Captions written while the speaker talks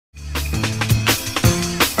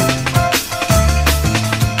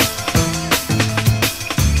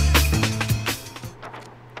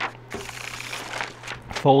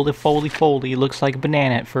Foldy, foldy, foldy. It looks like a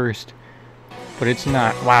banana at first, but it's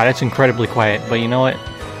not. Wow, that's incredibly quiet. But you know what?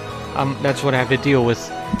 That's what I have to deal with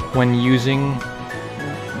when using...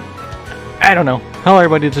 I don't know. Hello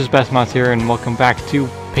everybody, this is 𝗿𝗵𝘆 here, and welcome back to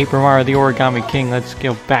Paper Mario the Origami King. Let's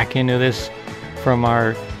go back into this from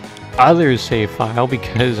our other save file,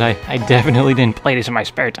 because I definitely didn't play this in my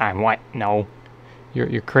spare time. What? No.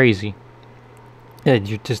 You're crazy. Yeah,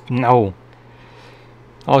 you're just... no.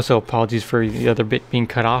 Also, apologies for the other bit being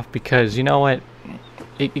cut off, because, you know what?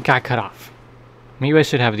 It got cut off. Maybe I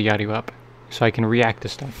should have the audio up, so I can react to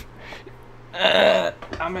stuff. I'm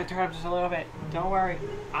gonna turn up just a little bit. Don't worry.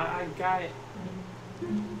 I got it.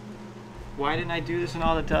 Why didn't I do this in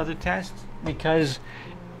all the other tests? Because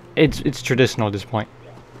it's traditional at this point.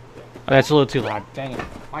 Oh, that's a little too loud. Dang it.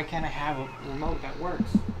 Why can't I have a remote that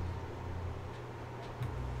works?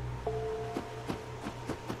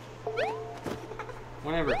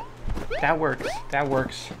 Whatever. That works. That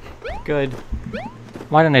works. Good.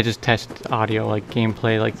 Why didn't I just test audio, like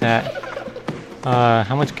gameplay like that?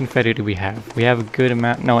 How much confetti do we have? We have a good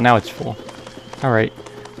amount. No, now it's full. Alright.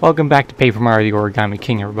 Welcome back to Paper Mario the Origami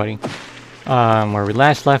King, everybody. Where we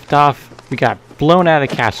last left off, we got blown out of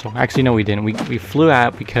the castle. Actually, no, we didn't. We flew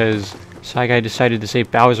out because 𝗖𝗿𝚋 decided to save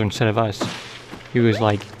Bowser instead of us. He was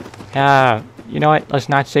like, you know what? Let's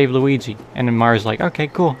not save Luigi. And then Mario's like, okay,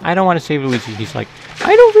 cool. I don't want to save Luigi. He's like,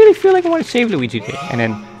 I don't really feel like I want to save Luigi today. And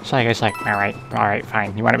then 𝗖𝗿𝚋's like, alright,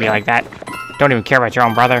 fine. You want to be like that? Don't even care about your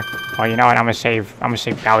own brother? Well, you know what? I'm gonna save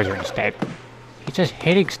Bowser instead. He's just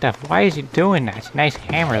hitting stuff. Why is he doing that? It's a nice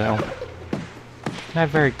hammer, though. Not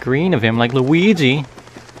very green of him, like Luigi.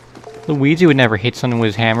 Luigi would never hit something with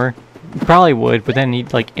his hammer. He probably would, but then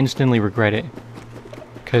he'd, like, instantly regret it.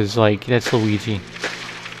 Because, like, that's Luigi.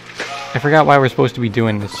 I forgot why we're supposed to be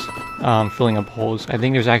doing this, filling up holes. I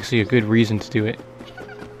think there's actually a good reason to do it.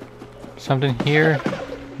 Something here?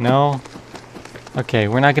 No? Okay,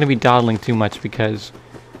 we're not going to be dawdling too much because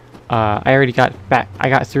I already got back. I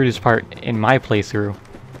got through this part in my playthrough.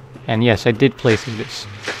 And yes, I did play through this.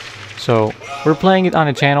 So, we're playing it on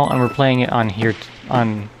a channel, and we're playing it on here.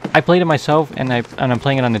 I played it myself, and I'm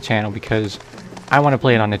playing it on the channel because I want to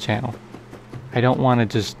play it on the channel. I don't want to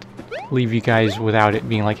just leave you guys without it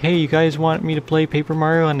being like, hey, you guys want me to play Paper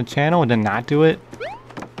Mario on the channel and then not do it?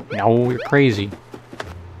 No, you're crazy.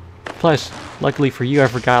 Plus, luckily for you, I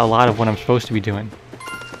forgot a lot of what I'm supposed to be doing.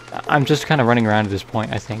 I'm just kind of running around at this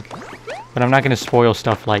point, I think. But I'm not going to spoil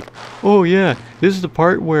stuff like, oh yeah, this is the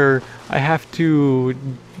part where I have to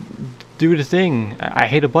do the thing. I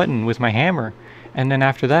hit a button with my hammer. And then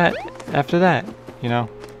after that, you know.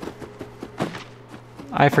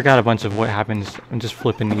 I forgot a bunch of what happens. I'm just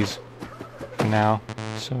flipping these for now.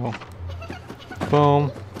 So,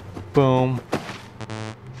 boom, boom.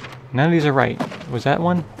 None of these are right. Was that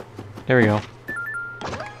one? There we go.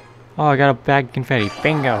 Oh, I got a bag of confetti.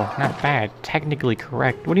 Bingo. Not bad. Technically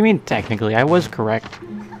correct. What do you mean technically? I was correct.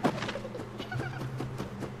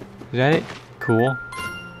 Is that it? Cool.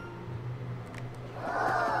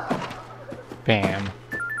 Bam.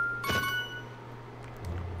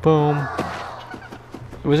 Boom.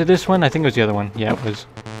 Was it this one? I think it was the other one. Yeah, it was.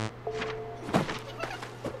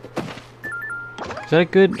 Is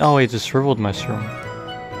that good? Oh, wait, it's a shriveled mushroom.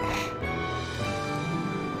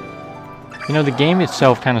 You know, the game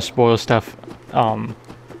itself kind of spoils stuff.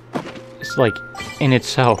 It's like in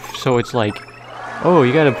itself. So it's like, oh,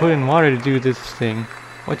 you gotta put in water to do this thing.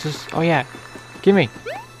 What's this? Oh, yeah. Gimme.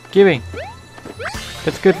 Gimme.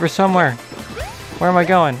 That's good for somewhere. Where am I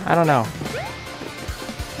going? I don't know.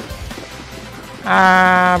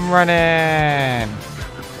 I'm running.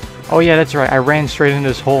 Oh yeah, that's right. I ran straight into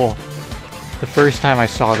this hole the first time I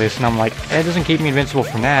saw this, and I'm like, it doesn't keep me invincible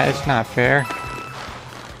from that. It's not fair.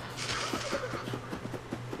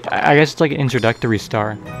 I guess it's like an introductory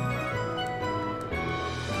star.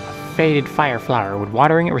 A faded fire flower. Would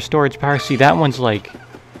watering it restore its power? See, that one's like,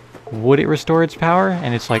 would it restore its power?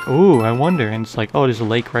 And it's like, ooh, I wonder. And it's like, oh, there's a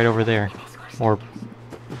lake right over there. Or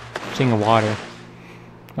thing of water.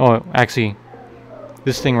 Oh, actually,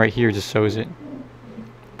 this thing right here just shows it.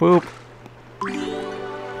 Boop.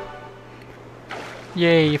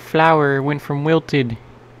 Yay, flower went from wilted.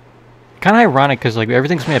 Kind of ironic because like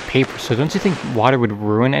everything's made of paper, so don't you think water would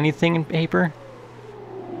ruin anything in paper?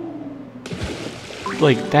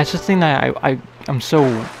 Like, that's the thing that I'm so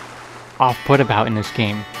off-put about in this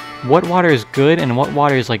game. What water is good and what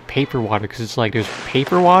water is like paper water? Because it's like there's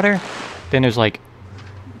paper water, then there's like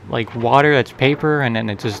water that's paper, and then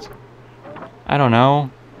it just, I don't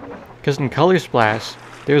know. Because in Color Splash,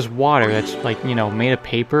 there's water that's like, you know, made of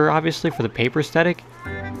paper, obviously, for the paper aesthetic.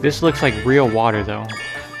 This looks like real water, though.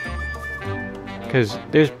 Because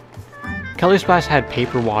there's Color Splash had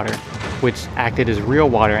paper water, which acted as real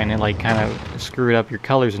water, and it like kind of screwed up your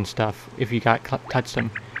colors and stuff if you touched them.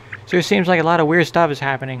 So it seems like a lot of weird stuff is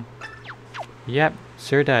happening. Yep,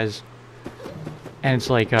 sure does. And it's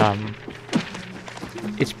like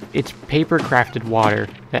it's paper crafted water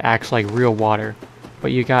that acts like real water,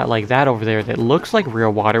 but you got like that over there that looks like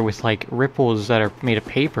real water with like ripples that are made of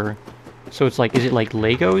paper. So it's like, is it like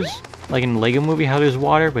Legos? Like in the Lego movie how there's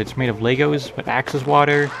water, but it's made of Legos, but acts as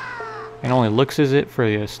water, and only looks as it for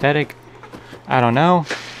the aesthetic. I don't know.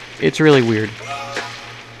 It's really weird.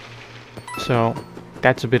 So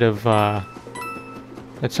that's a bit of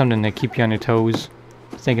that's something to keep you on your toes,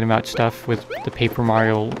 thinking about stuff with the Paper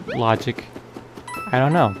Mario logic. I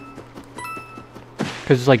don't know.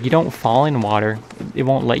 Because it's like you don't fall in water. It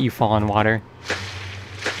won't let you fall in water.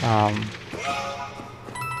 At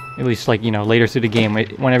least like, you know, later through the game,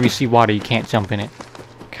 whenever you see water, you can't jump in it.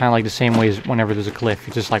 Kind of like the same way as whenever there's a cliff.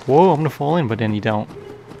 You're just like, whoa, I'm going to fall in, but then you don't.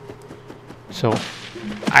 So,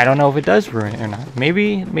 I don't know if it does ruin it or not.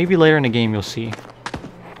 Maybe later in the game you'll see.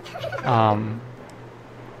 Oh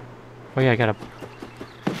yeah, I gotta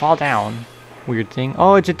fall down. Weird thing.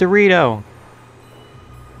 Oh, it's a Dorito!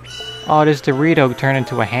 Oh, this Dorito turned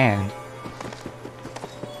into a hand.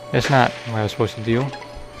 That's not what I was supposed to do.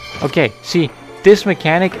 Okay, see, this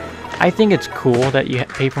mechanic, I think it's cool that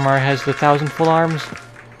Paper Mario has the 1,000 full arms,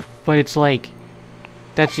 but it's like,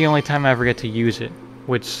 that's the only time I ever get to use it,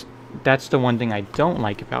 which, that's the one thing I don't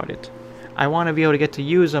like about it. I want to be able to get to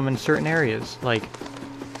use them in certain areas, like,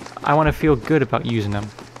 I want to feel good about using them.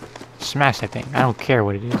 Smash that thing, I don't care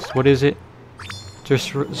what it is. What is it? Just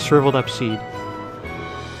shriveled up seed.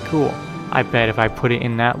 Cool. I bet if I put it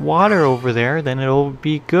in that water over there, then it'll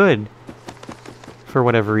be good. For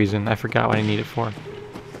whatever reason, I forgot what I need it for.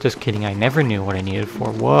 Just kidding, I never knew what I needed it for.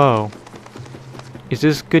 Whoa. Is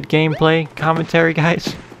this good gameplay commentary,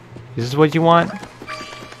 guys? Is this what you want?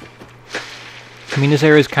 I mean, this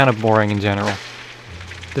area is kind of boring in general.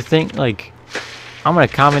 The thing, like, I'm gonna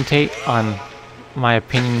commentate on my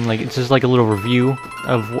opinion, like, it's just like a little review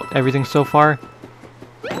of everything so far.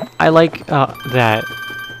 I like that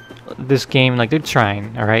this game, like, they're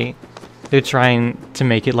trying, alright? They're trying to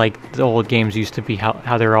make it like the old games used to be,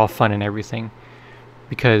 how they're all fun and everything.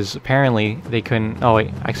 Because apparently they couldn't... Oh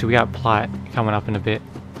wait, actually we got plot coming up in a bit.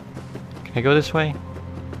 Can I go this way?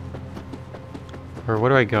 Or where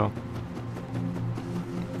do I go?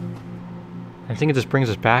 I think it just brings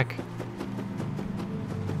us back.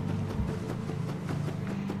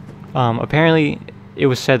 Apparently it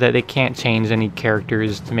was said that they can't change any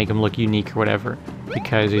characters to make them look unique or whatever.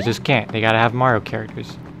 Because they just can't. They gotta have Mario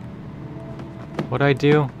characters. What do I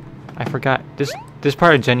do? I forgot. This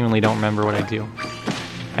part I genuinely don't remember what I do.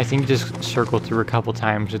 I think just circle through a couple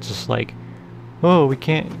times. It's just like, oh, we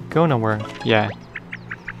can't go nowhere. Yeah.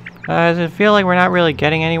 Does it feel like we're not really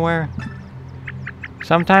getting anywhere?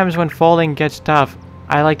 Sometimes when folding gets tough,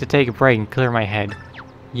 I like to take a break and clear my head.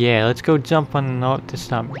 Yeah, let's go jump on the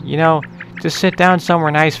stump. You know, just sit down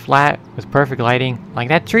somewhere nice, flat, with perfect lighting, like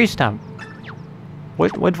that tree stump.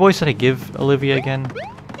 What voice did I give Olivia again?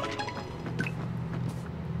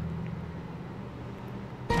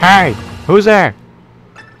 Hey! Who's there?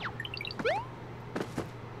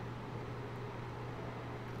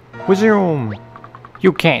 Resume!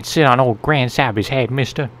 You can't sit on old 𝗖𝗿𝐵𝐵's head,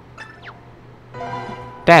 mister.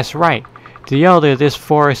 That's right. The elder of this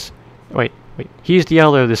forest... Wait. He's the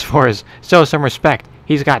elder of this forest. Show some respect.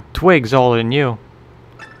 He's got twigs older than you.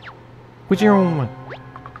 Resume!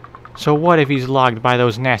 So what if he's logged by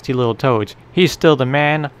those nasty little toads? He's still the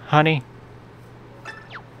man, honey.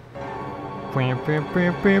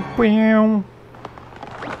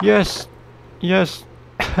 Yes.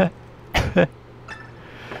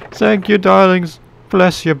 Thank you, darlings.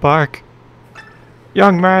 Bless your bark.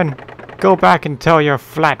 Young man, go back and tell your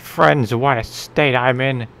flat friends what a state I'm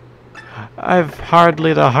in. I've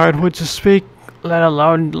hardly the hardwood to speak, let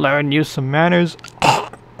alone learn you some manners.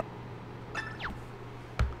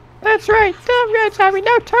 That's right, 𝗖𝗿𝐵𝐵,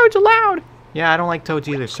 no toads allowed. Yeah, I don't like toads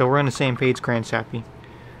either, so we're on the same page, 𝗖𝗿𝐵𝐵.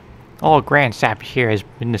 All 𝗖𝗿𝐵𝐵 here has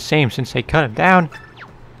been the same since they cut him down.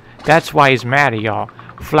 That's why he's mad at y'all.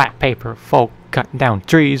 Flat paper folk cutting down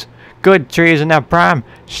trees. Good trees in their prime.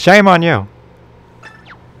 Shame on you.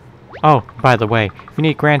 Oh, by the way, if you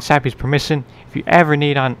need 𝗖𝗿𝐵𝐵's permission, if you ever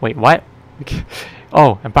need on... Wait, what?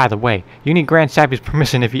 Oh, and by the way, you need 𝗖𝗿𝐵𝐵's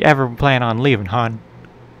permission if you ever plan on leaving, hon.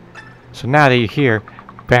 So now that you're here,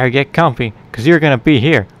 better get comfy, because you're going to be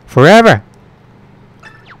here forever.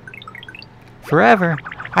 Forever?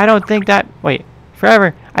 I don't think that... Wait,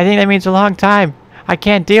 forever? I think that means a long time. I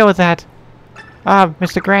can't deal with that.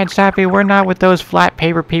 Mr. 𝗖𝗿𝐵𝐵, we're not with those flat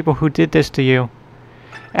paper people who did this to you.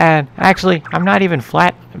 And actually, I'm not even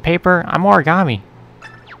flat paper, I'm origami.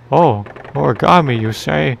 Oh, origami, you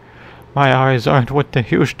say? My eyes aren't what they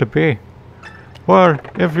used to be. Well,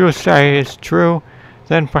 if you say it's true,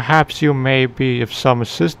 then perhaps you may be of some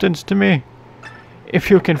assistance to me. If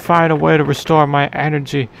you can find a way to restore my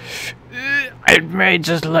energy, I may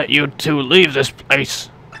just let you two leave this place.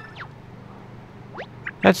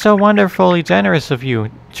 That's so wonderfully generous of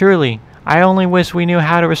you. Truly, I only wish we knew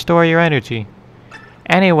how to restore your energy.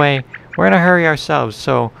 Anyway, we're in a hurry ourselves,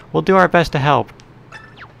 so we'll do our best to help.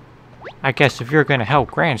 I guess if you're gonna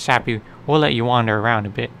help 𝗖𝗿𝗵𝘆, we'll let you wander around a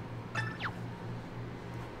bit.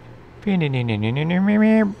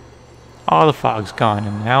 All the fog's gone,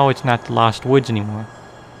 and now it's not the lost woods anymore.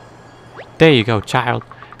 There you go, child.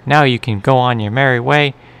 Now you can go on your merry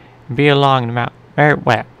way and be along the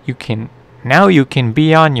mountain. Now you can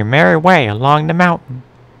be on your merry way along the mountain.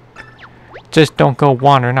 Just don't go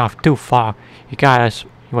wandering off too far. You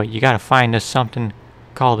gotta find us something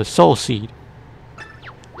called the soul seed.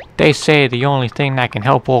 They say the only thing that can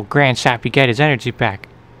help old 𝗖𝗿𝗵𝘆 get his energy back.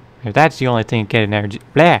 If that's the only thing to get an energy,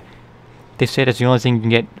 They say that's the only thing you can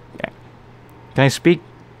get. Can I speak?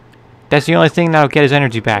 That's the only thing that'll get his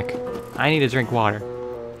energy back. I need to drink water.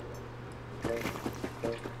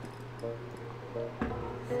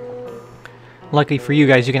 Luckily for you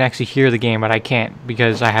guys, you can actually hear the game, but I can't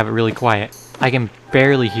because I have it really quiet. I can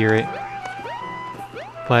barely hear it.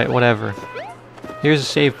 But whatever. Here's a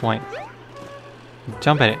save point.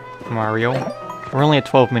 Jump at it, Mario. We're only at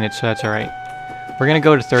 12 minutes, so that's alright. We're gonna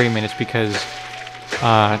go to 30 minutes because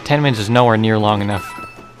 10 minutes is nowhere near long enough.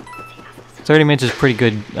 30 minutes is pretty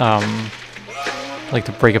good, like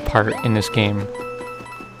to break apart in this game.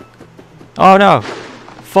 Oh no!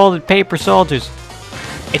 Folded paper soldiers!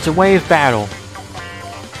 It's a wave battle!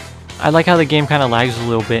 I like how the game kind of lags a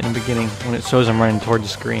little bit in the beginning when it shows I'm running toward the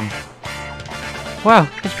screen. Well,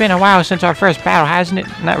 it's been a while since our first battle, hasn't it?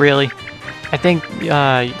 Not really. I think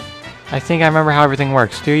I remember how everything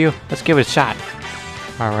works. Do you? Let's give it a shot.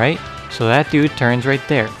 Alright, so that dude turns right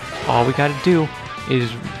there. All we gotta do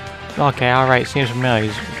is... Okay, alright, seems familiar.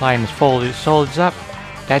 He's applying his folded soldiers up.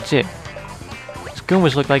 That's it. These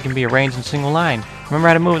Goombas look like can be arranged in a single line. Remember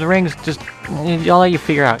how to move the rings? I'll let you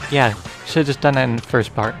figure out. Yeah, should've just done that in the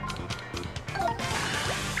first part.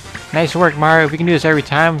 Nice work, Mario. If we can do this every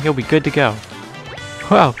time, you'll be good to go.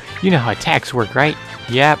 Well, you know how attacks work, right?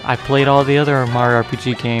 Yep, I played all the other Mario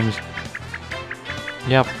RPG games.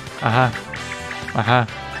 Yep,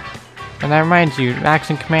 And that reminds you,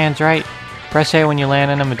 action commands, right? Press A when you land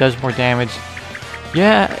on them, it does more damage.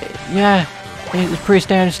 Yeah, it's pretty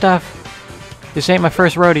standard stuff. This ain't my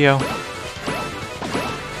first rodeo.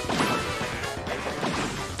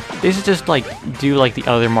 This is just like, do like the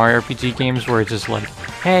other Mario RPG games where it's just like,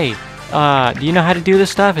 hey, do you know how to do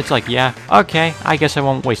this stuff? It's like, yeah, okay, I guess I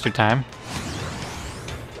won't waste your time.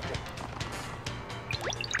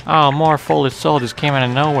 Oh, more folded soldiers came out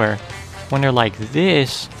of nowhere. When they're like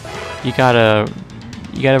this, you gotta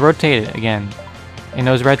rotate it again in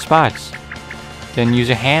those red spots. Then use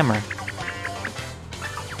a hammer.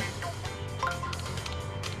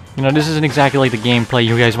 You know, this isn't exactly like the gameplay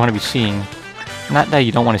you guys want to be seeing. Not that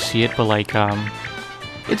you don't want to see it, but like,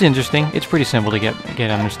 it's interesting. It's pretty simple to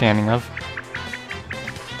get understanding of.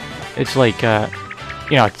 It's like,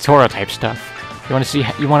 you know, tutorial type stuff. You want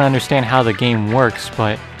to understand how the game works,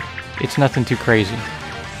 but it's nothing too crazy.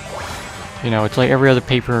 You know, it's like every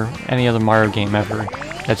any other Mario game ever.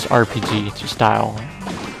 That's RPG style,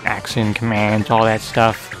 action commands, all that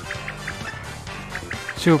stuff.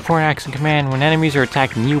 Super important action command: when enemies are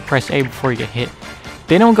attacking you, press A before you get hit.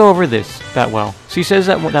 They don't go over this that well. She says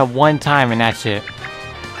that one time, and that's it.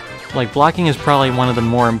 Like, blocking is probably one of the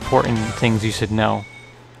more important things you should know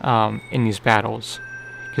in these battles.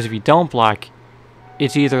 Because if you don't block,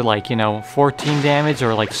 it's either like, you know, 14 damage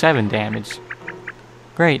or like 7 damage.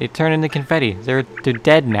 Great, it turned into confetti. They're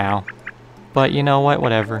dead now. But you know what?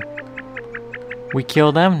 Whatever. We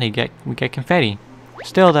kill them, we get confetti.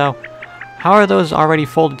 Still though, how are those already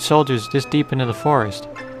folded soldiers this deep into the forest?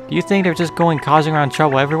 Do you think they're just causing around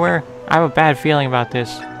trouble everywhere? I have a bad feeling about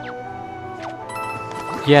this.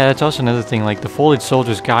 Yeah, that's also another thing, like the folded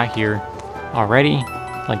soldiers got here already,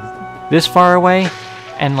 like this far away,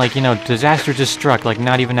 and like, you know, disaster just struck like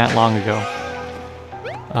not even that long ago.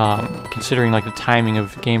 Considering like the timing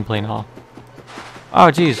of gameplay and all.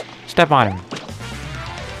 Oh jeez, step on him.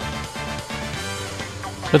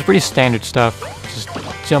 That's pretty standard stuff. Just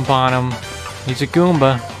jump on him. He's a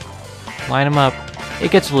Goomba. Line him up.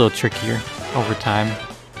 It gets a little trickier over time.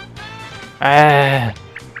 Ah!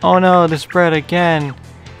 Oh no, the spread again.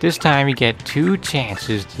 This time you get 2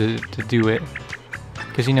 chances to do it.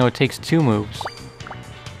 Because you know it takes 2 moves.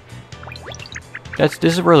 This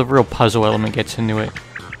is where the real puzzle element gets into it.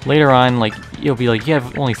 Later on, like, you'll be like, you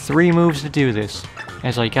have only 3 moves to do this. And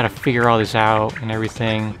it's like, you gotta figure all this out and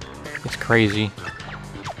everything. It's crazy.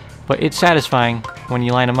 But it's satisfying when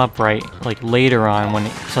you line them up right. Like, later on, when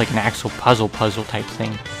it's like an actual puzzle type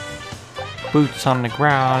thing. Boots on the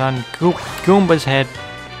ground on Goomba's head.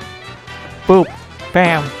 Boop,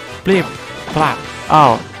 bam, bleep, plop.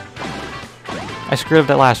 Oh. I screwed up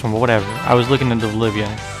that last one, but whatever. I was looking into Olivia.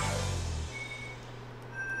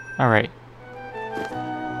 Alright.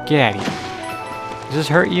 Get out of here. Does this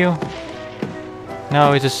hurt you?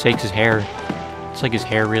 No, it just shakes his hair. It's like his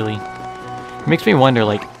hair, really. It makes me wonder,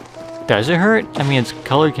 like, does it hurt? I mean, it's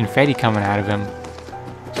colored confetti coming out of him.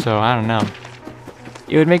 So, I don't know.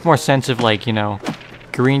 It would make more sense if, like, you know,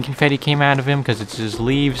 green confetti came out of him because it's his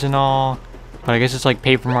leaves and all. But I guess it's like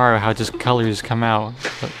Paper Mario, how just colors come out.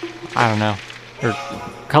 But I don't know. Or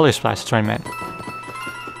color splash, that's what I meant.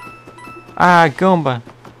 Ah, Goomba.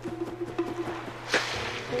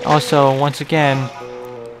 Also, once again,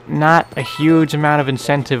 not a huge amount of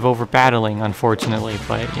incentive over battling, unfortunately.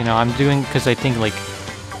 But, you know, I'm doing because I think, like,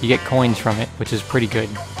 you get coins from it, which is pretty good.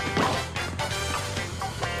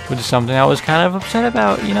 Which is something I was kind of upset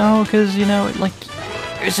about, you know, because, you know, like,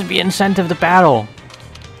 there should be incentive to battle.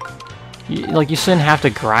 Like, you shouldn't have to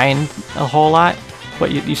grind a whole lot,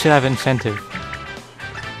 but you should have incentive.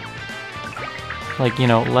 Like, you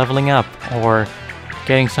know, leveling up, or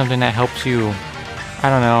getting something that helps you, I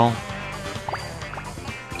don't know.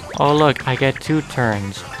 Oh look, I get 2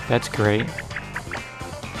 turns. That's great.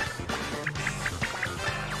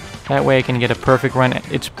 That way I can get a perfect run.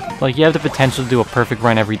 It's like you have the potential to do a perfect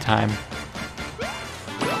run every time.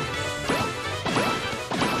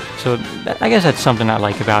 So I guess that's something I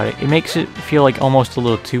like about it. It makes it feel like almost a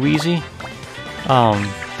little too easy.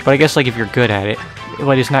 But I guess like if you're good at it,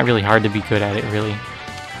 but it's not really hard to be good at it, really.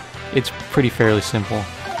 It's pretty fairly simple.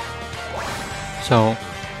 So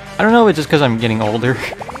I don't know if it's just because I'm getting older.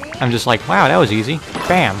 I'm just like, wow, that was easy.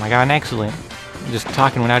 Bam, I got an excellent. I'm just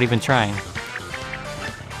talking without even trying.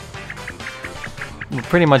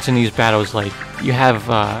 Pretty much in these battles, like, you have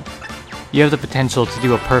the potential to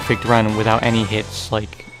do a perfect run without any hits,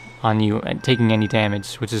 like, on you, and taking any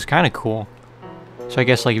damage, which is kind of cool. So I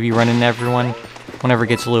guess, like, if you run into everyone, whenever it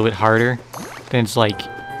gets a little bit harder, then it's like,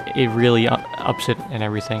 it really ups it and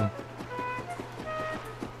everything.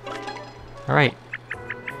 Alright.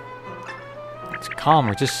 It's calm,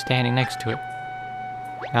 we're just standing next to it.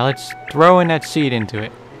 Now let's throw in that seed into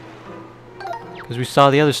it. Because we saw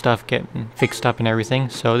the other stuff getting fixed up and everything,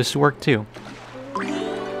 so this will work too.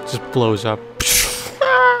 It just blows up.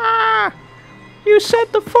 Ah! You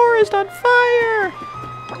set the forest on fire!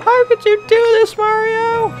 How could you do this,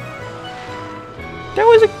 Mario? That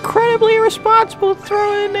was incredibly irresponsible to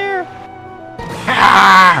throw it in there.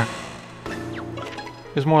 Ah!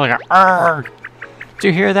 It was more like a argh. Did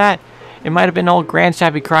you hear that? It might have been old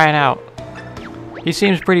𝗖𝗿cie crying out. He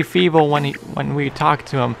seems pretty feeble when we talk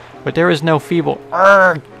to him, but there is no feeble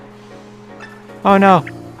argh. Oh no!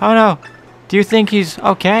 Oh no! Do you think he's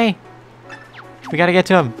okay? We gotta get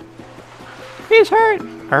to him. He's hurt!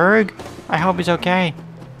 Argh! I hope he's okay.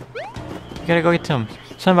 We gotta go get to him.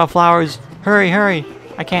 Something about flowers. Hurry, hurry!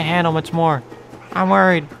 I can't handle much more. I'm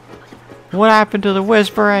worried. What happened to the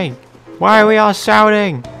whispering? Why are we all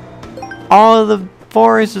shouting? All of the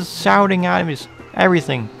forest is shouting at me.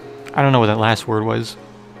 Everything. I don't know what that last word was.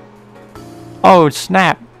 Oh,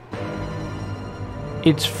 snap!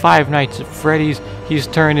 It's Five Nights at Freddy's. He's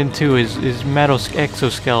turned into his metal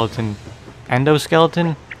exoskeleton.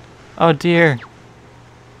 Endoskeleton? Oh dear.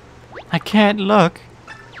 I can't look.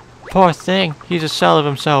 Poor thing. He's a shell of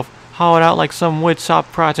himself, hollowed out like some woodshop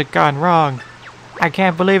project gone wrong. I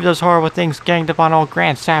can't believe those horrible things ganged up on old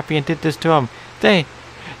𝗖𝗿cie and did this to him. They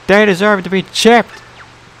deserve to be chipped.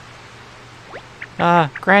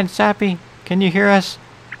 𝗖𝗿cie, can you hear us?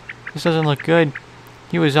 This doesn't look good.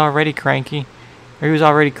 He was already cranky. Or he was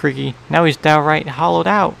already creaky. Now he's downright hollowed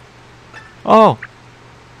out. Oh!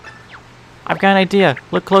 I've got an idea.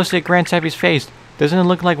 Look closely at 𝗖𝗿cie's face. Doesn't it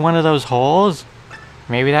look like one of those holes?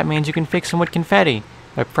 Maybe that means you can fix him with confetti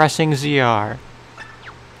by pressing ZR.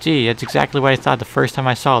 Gee, that's exactly what I thought the first time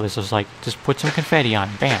I saw this. I was like, just put some confetti on.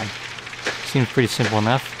 Bam. Seems pretty simple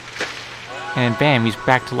enough. And bam, he's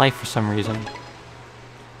back to life for some reason.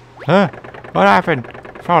 Huh? What happened?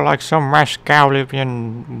 Felt like some rascally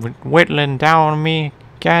whittling down on me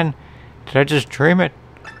again. Did I just dream it?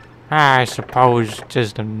 I suppose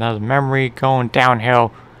just another memory going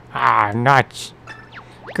downhill. Ah, nuts.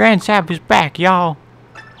 𝗖𝗿cie is back, y'all.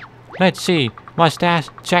 Let's see. Mustache,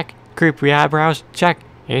 check. Creepy eyebrows, check.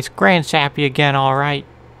 It's 𝗖𝗿cie again, alright.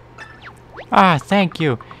 Ah, thank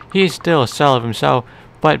you. He's still a cell of himself,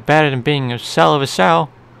 but better than being a cell of a cell,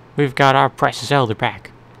 we've got our precious elder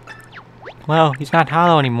back. Well, he's not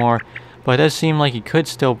hollow anymore, but it does seem like he could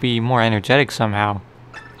still be more energetic somehow.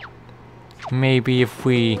 Maybe if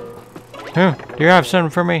we... Huh, do you have something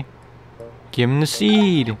for me? Give him the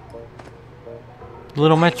seed.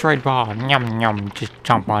 Little Metroid ball. Yum yum, just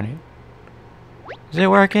chomp on it. Is it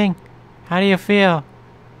working? How do you feel?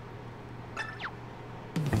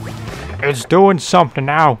 It's doing something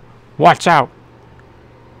now. Watch out.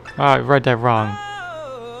 Oh, I read that wrong.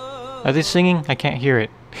 Are they singing? I can't hear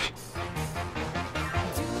it.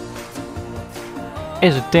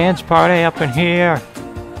 It's a dance party up in here.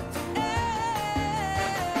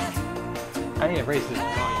 I need to raise this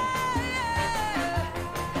volume.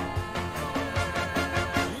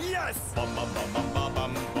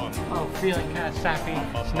 Oh, feeling kind of sappy.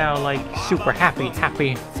 It's now like super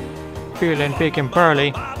happy. Feeling big and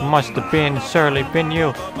burly. Must have been surly, been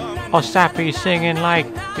you. All sappy singing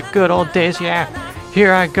like the good old days, yeah.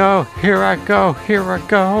 Here I go, here I go, here I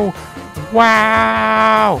go.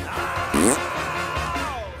 Wow!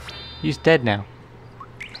 He's dead now.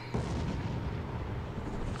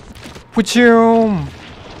 Wachoom!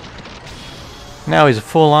 Now he's a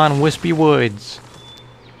full-on Wispy Woods.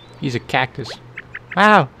 He's a cactus.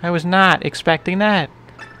 Wow, I was not expecting that.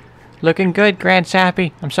 Looking good, Grand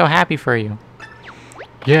Sappy. I'm so happy for you.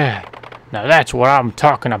 Yeah, now that's what I'm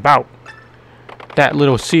talking about. That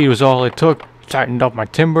little seed was all it took. Tightened up my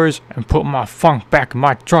timbers and put my funk back in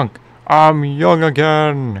my trunk. I'm young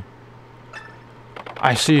again.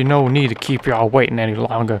 I see no need to keep y'all waiting any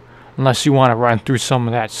longer, unless you want to run through some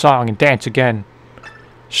of that song and dance again.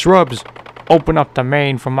 Shrubs, open up the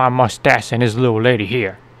mane for my mustache and his little lady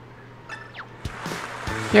here.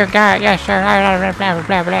 Dear God, yes sir, blah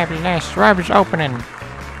blah blah blah, shrubs opening.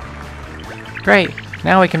 Great,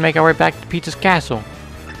 now we can make our way back to Peach's castle.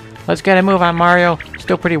 Let's get a move on, Mario.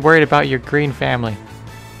 Still pretty worried about your green family.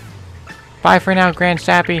 Bye for now, Grand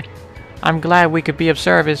Sappy. I'm glad we could be of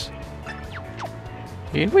service.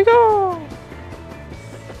 In we go!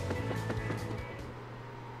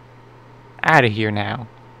 Out of here now.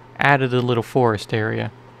 Out of the little forest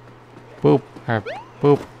area. Boop.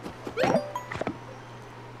 Boop.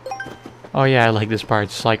 Oh yeah, I like this part.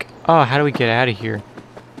 It's like, oh, how do we get out of here?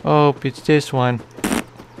 Oh, it's this one.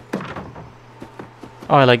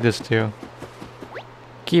 Oh, I like this too.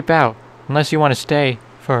 Keep out. Unless you want to stay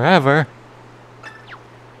forever.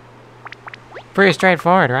 Pretty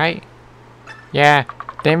straightforward, right? Yeah,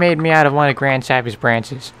 they made me out of one of Grand Sappy's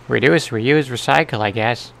branches. Reduce, reuse, recycle, I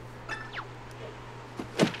guess.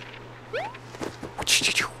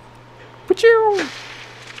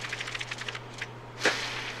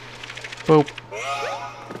 Boop.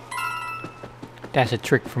 That's a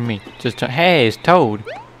trick from me. Hey, it's Toad.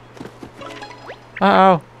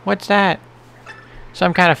 Uh-oh, what's that?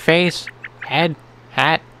 Some kind of face, head,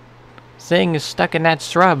 hat, thing is stuck in that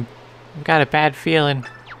shrub. I've got a bad feeling.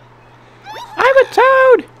 I'm a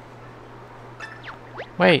toad!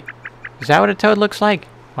 Wait, is that what a toad looks like?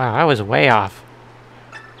 Wow, I was way off.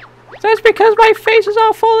 That's because my face is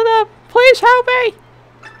all folded up. Please help me!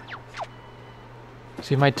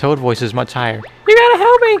 See, my toad voice is much higher. You gotta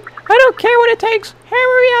help me! I don't care what it takes!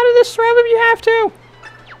 Hammer me out of this shrub if you have to!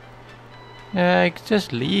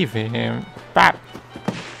 Just leave him. Bap!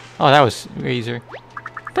 Oh, that was easier.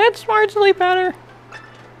 That's marginally better.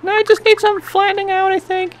 Now I just need some flattening out, I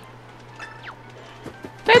think.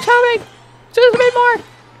 That's helping! Just a bit more!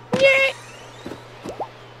 Yay!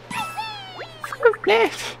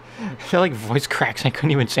 I feel like voice cracks. I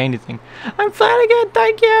couldn't even say anything. I'm flat again,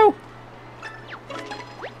 thank you!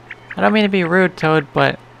 I don't mean to be rude, Toad,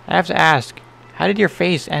 but I have to ask, how did your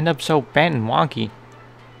face end up so bent and wonky?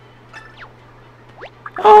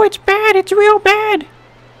 Oh, it's bad! It's real bad!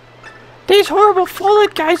 These horrible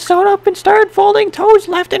folded guys sewed up and started folding toads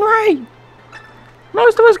left and right!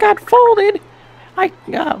 Most of us got folded!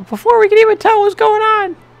 Before we could even tell what was going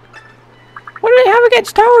on! What do they have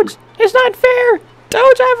against toads? It's not fair!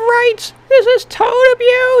 Toads have rights! This is toad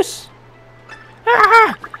abuse!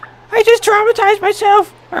 Ah! I just traumatized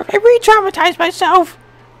myself! Or I re-traumatized myself!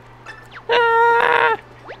 Ah!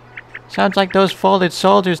 Sounds like those folded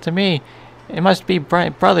soldiers to me. It must be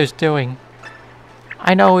Brother's doing.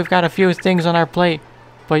 I know we've got a few things on our plate,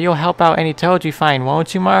 but you'll help out any toads you find,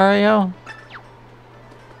 won't you, Mario?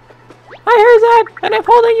 I heard that, and I'm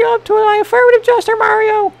holding you up to an affirmative gesture,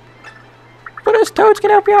 Mario! But us toads can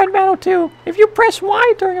help you out in battle, too. If you press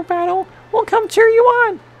Y during a battle, we'll come cheer you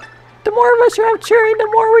on. The more of us you have cheering, the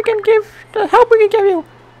more we can give, the help we can give you.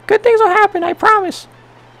 Good things will happen, I promise.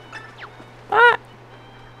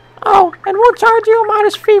 Oh, and we'll charge you a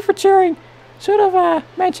modest fee for cheering. Should have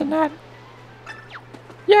mentioned that.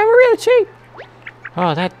 Yeah, we're really cheap.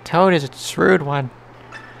 Oh, that Toad is a shrewd one.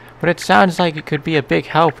 But it sounds like it could be a big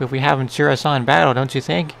help if we have him cheer us on in battle, don't you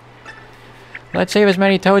think? Let's save as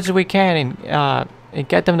many Toads as we can and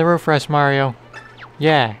get them to root for us, Mario.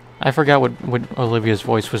 Yeah, I forgot what Olivia's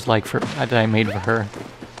voice was like that I made for her.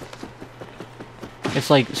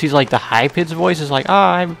 It's like, she's like the high-pitched voice is like, oh,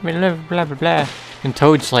 I'm blah, blah, blah, blah. And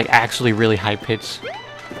Toad's like actually really high-pitched.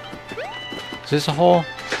 Is this a hole?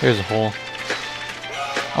 There's a hole.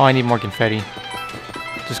 Oh, I need more confetti.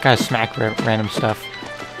 Just gotta smack random stuff.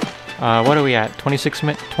 What are we at? 26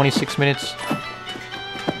 minutes?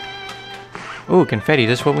 Ooh, confetti,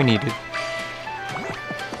 that's what we needed.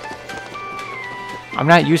 I'm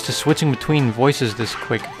not used to switching between voices this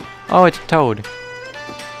quick. Oh, it's Toad.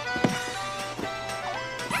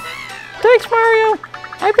 Thanks, Mario!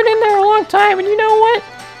 I've been in there a long time, and you know what?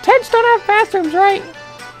 Tents don't have bathrooms, right?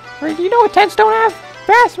 Or you know what tents don't have?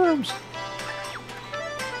 Bathrooms!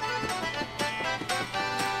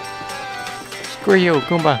 Screw you,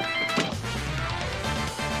 Goomba.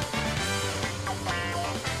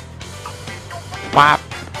 Whop!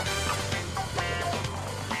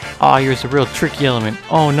 Oh, here's a real tricky element.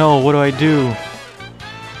 Oh no, what do I do?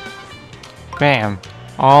 Bam.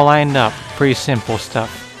 All lined up. Pretty simple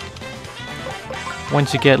stuff.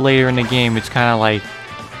 Once you get later in the game, it's kind of like,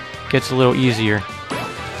 gets a little easier.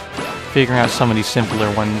 Figuring out some of these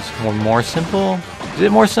simpler ones. Or more simple? Is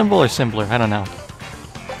it more simple or simpler? I don't know.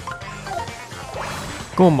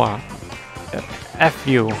 Goomba. F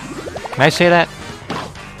you. Can I say that?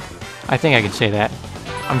 I think I can say that.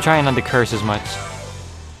 I'm trying not to curse as much.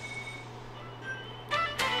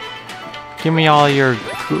 Give me all your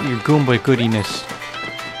Goomba goodiness.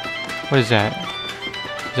 What is that?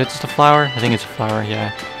 Is that just a flower? I think it's a flower,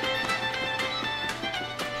 yeah.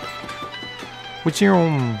 What's your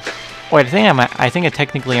Wait, I think I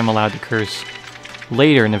technically am allowed to curse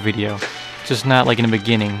later in the video. Just not like in the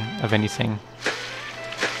beginning of anything.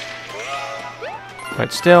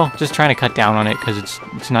 But still, just trying to cut down on it because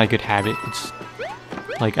it's not a good habit. It's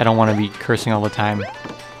like I don't want to be cursing all the time.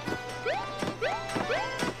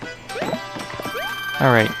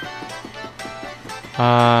 Alright.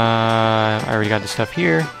 I already got the stuff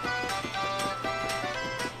here.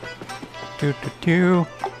 Wait,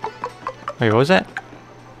 what was that?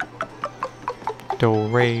 Do,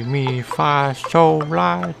 re, mi, fa, sol,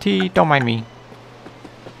 la, ti. Don't mind me.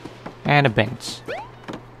 And a bench.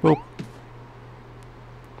 Boop.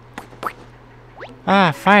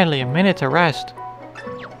 Ah, finally, a minute to rest.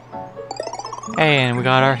 And we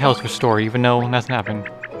got our health restored, even though nothing happened.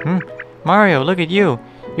 Mario, look at you.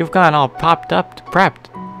 You've gone all popped up to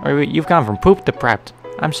prepped. Or you've gone from poop to prepped.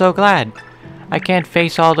 I'm so glad. I can't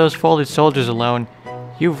face all those folded soldiers alone.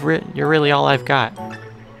 You're really all I've got.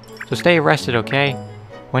 So stay rested, okay?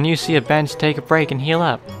 When you see a bench, take a break and heal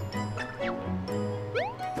up.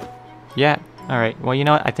 Yeah, alright. Well, you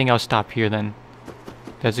know what? I think I'll stop here then.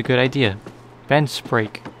 That's a good idea. Bench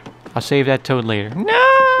break. I'll save that Toad later.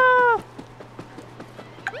 No!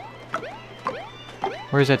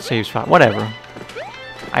 Where's that save spot? Whatever.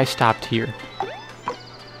 I stopped here.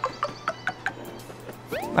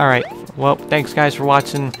 Alright. Well, thanks guys for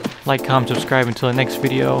watching. Like, comment, subscribe until the next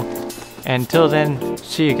video. And until then,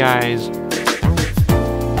 see you guys.